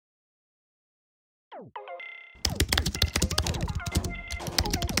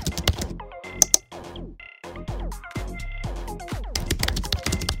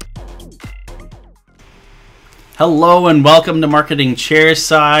Hello and welcome to Marketing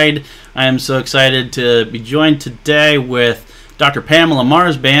Chairside. I am so excited to be joined today with Dr. Pamela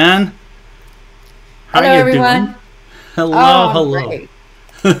Marsban. Hello, everyone. Doing? Hello. Great.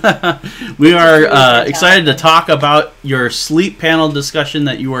 We are excited to talk about your sleep panel discussion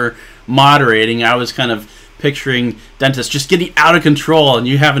that you were moderating. I was kind of picturing dentists just getting out of control and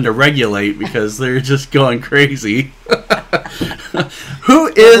you having to regulate because they're just going crazy. Who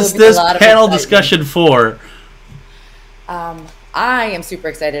is this panel discussion for? I am super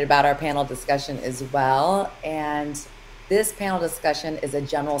excited about our panel discussion as well. And this panel discussion is a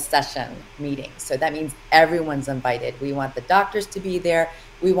general session meeting. So that means everyone's invited. We want the doctors to be there.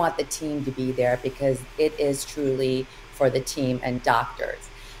 We want the team to be there because it is truly for the team and doctors.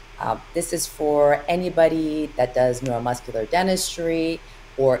 This is for anybody that does neuromuscular dentistry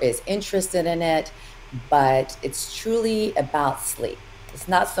or is interested in it, but it's truly about sleep. It's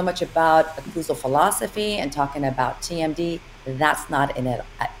not so much about occlusal philosophy and talking about TMD. That's not in it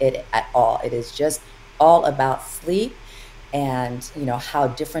at all. It is just all about sleep and how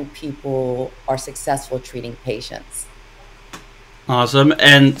different people are successful treating patients. Awesome.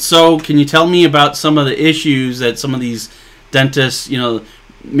 And so can you tell me about some of the issues that some of these dentists,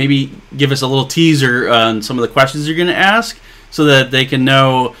 maybe give us a little teaser on some of the questions you're going to ask so that they can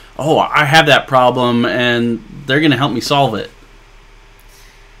know, oh, I have that problem and they're going to help me solve it.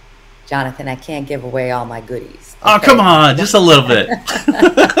 Jonathan, I can't give away all my goodies. Okay? Oh, come on, just a little bit.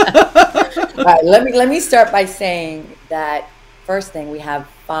 All right, let me start by saying that first thing, we have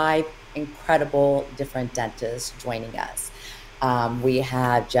 5 incredible different dentists joining us. We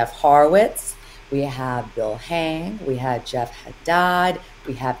have Jeff Horowitz, we have Bill Hang, we have Jeff Haddad,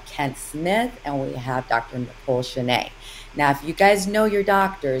 we have Kent Smith, and we have Dr. Nicole Cheney. Now, if you guys know your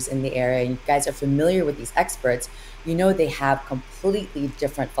doctors in the area and you guys are familiar with these experts, they have completely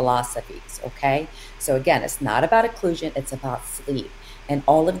different philosophies, okay? So again, it's not about occlusion, it's about sleep. And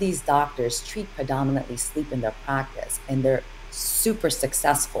all of these doctors treat predominantly sleep in their practice, and they're super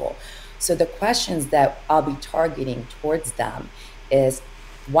successful. So the questions that I'll be targeting towards them is,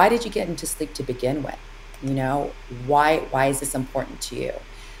 why did you get into sleep to begin with? Why is this important to you?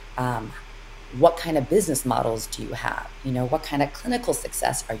 What kind of business models do you have? What kind of clinical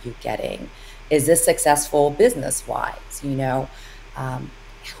success are you getting? Is this successful business-wise? Who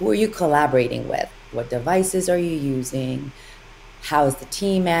are you collaborating with? What devices are you using? How is the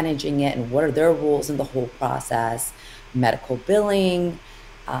team managing it? And what are their roles in the whole process? Medical billing,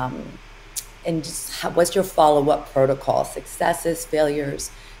 and just what's your follow-up protocol? Successes, failures,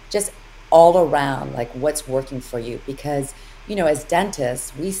 just all around, like what's working for you. Because, as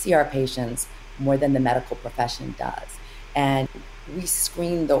dentists, we see our patients more than the medical profession does. And we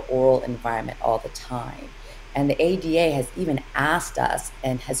screen the oral environment all the time. And the ADA has even asked us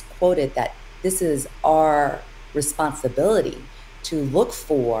and has quoted that this is our responsibility to look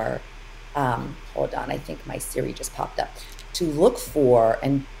for, hold on, I think my Siri just popped up, to look for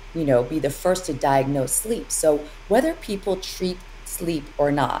and, be the first to diagnose sleep. So whether people treat sleep or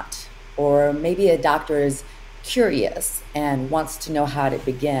not, or maybe a doctor is curious and wants to know how to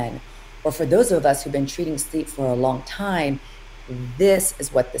begin, or for those of us who've been treating sleep for a long time, this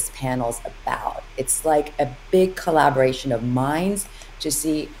is what this panel is about. It's like a big collaboration of minds to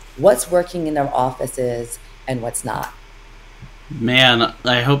see what's working in their offices and what's not. Man,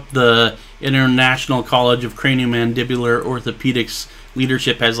 I hope the International College of Craniomandibular Orthopedics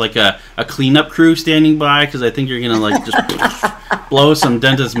leadership has like a cleanup crew standing by, because I think you're going to just blow some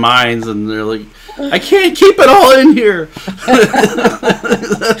dentists' minds and they're like, I can't keep it all in here.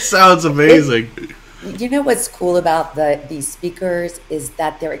 That sounds amazing. What's cool about these speakers is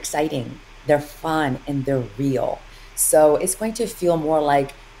that they're exciting, they're fun, and they're real. So it's going to feel more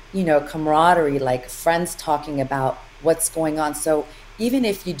like, camaraderie, like friends talking about what's going on. So even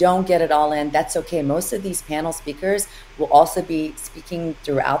if you don't get it all in, that's okay. Most of these panel speakers will also be speaking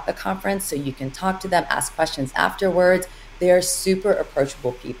throughout the conference, so you can talk to them, ask questions afterwards. They are super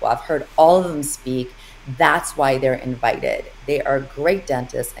approachable people. I've heard all of them speak. That's why they're invited. They are great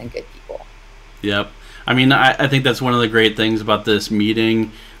dentists and good people. Yep. I think that's one of the great things about this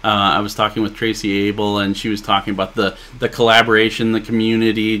meeting. I was talking with Tracy Abel, and she was talking about the collaboration, the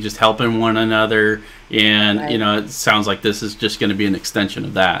community, just helping one another. And, right. It sounds like this is just going to be an extension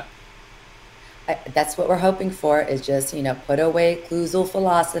of that. That's what we're hoping for, is just, put away occlusal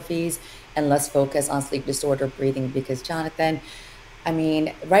philosophies and let's focus on sleep disorder breathing. Because, Jonathan,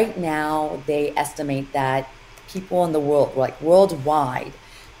 right now they estimate that people in the world, like worldwide,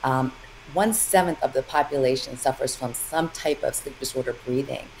 1/7 of the population suffers from some type of sleep disorder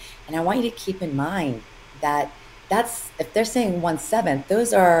breathing. And I want you to keep in mind that if they're saying 1/7,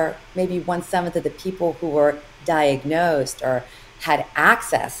 those are maybe 1/7 of the people who were diagnosed or had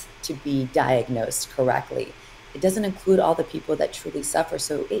access to be diagnosed correctly. It doesn't include all the people that truly suffer.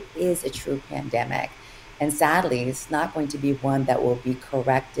 So it is a true pandemic. And sadly, it's not going to be one that will be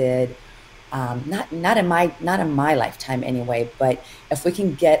corrected. Not in my lifetime anyway. But if we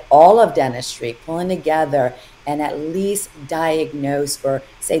can get all of dentistry pulling together and at least diagnose or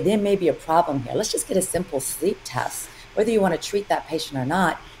say there may be a problem here, let's just get a simple sleep test. Whether you want to treat that patient or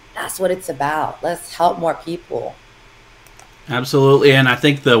not, that's what it's about. Let's help more people. Absolutely. And I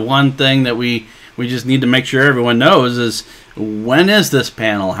think the one thing that we just need to make sure everyone knows is, when is this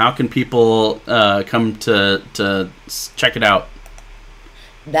panel? How can people come to check it out?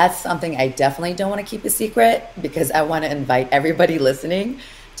 That's something I definitely don't want to keep a secret, because I want to invite everybody listening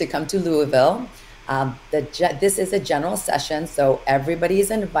to come to Louisville. This is a general session, so everybody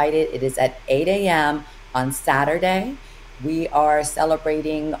is invited. It is at 8 a.m. on Saturday. We are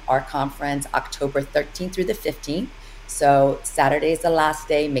celebrating our conference October 13th through the 15th. So Saturday is the last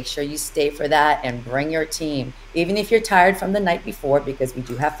day. Make sure you stay for that and bring your team. Even if you're tired from the night before, because we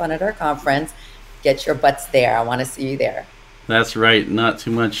do have fun at our conference, get your butts there. I want to see you there. That's right. Not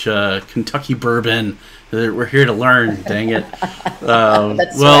too much Kentucky bourbon. We're here to learn. Dang it.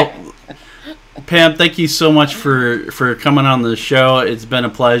 That's right. Pam, thank you so much for coming on the show. It's been a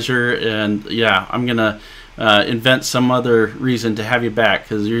pleasure. And yeah, I'm going to invent some other reason to have you back,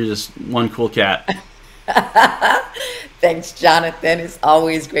 because you're just one cool cat. Thanks, Jonathan. It's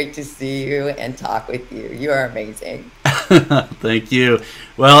always great to see you and talk with you. You are amazing. Thank you.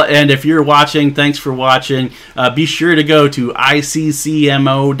 Well, and if you're watching, thanks for watching. Be sure to go to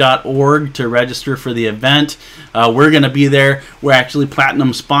ICCMO.org to register for the event. We're going to be there. We're actually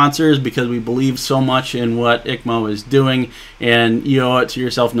platinum sponsors because we believe so much in what ICCMO is doing, and you owe it to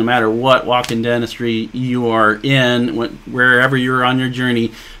yourself, no matter what walk-in dentistry you are in, wherever you're on your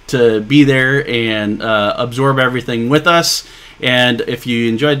journey, to be there and absorb everything with us. And if you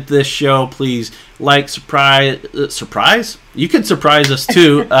enjoyed this show, please like, surprise? You could surprise us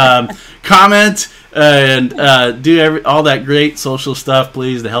too. Comment and do all that great social stuff,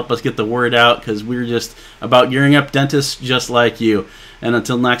 please, to help us get the word out, because we're just about gearing up dentists just like you. And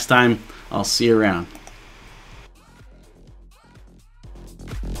until next time, I'll see you around.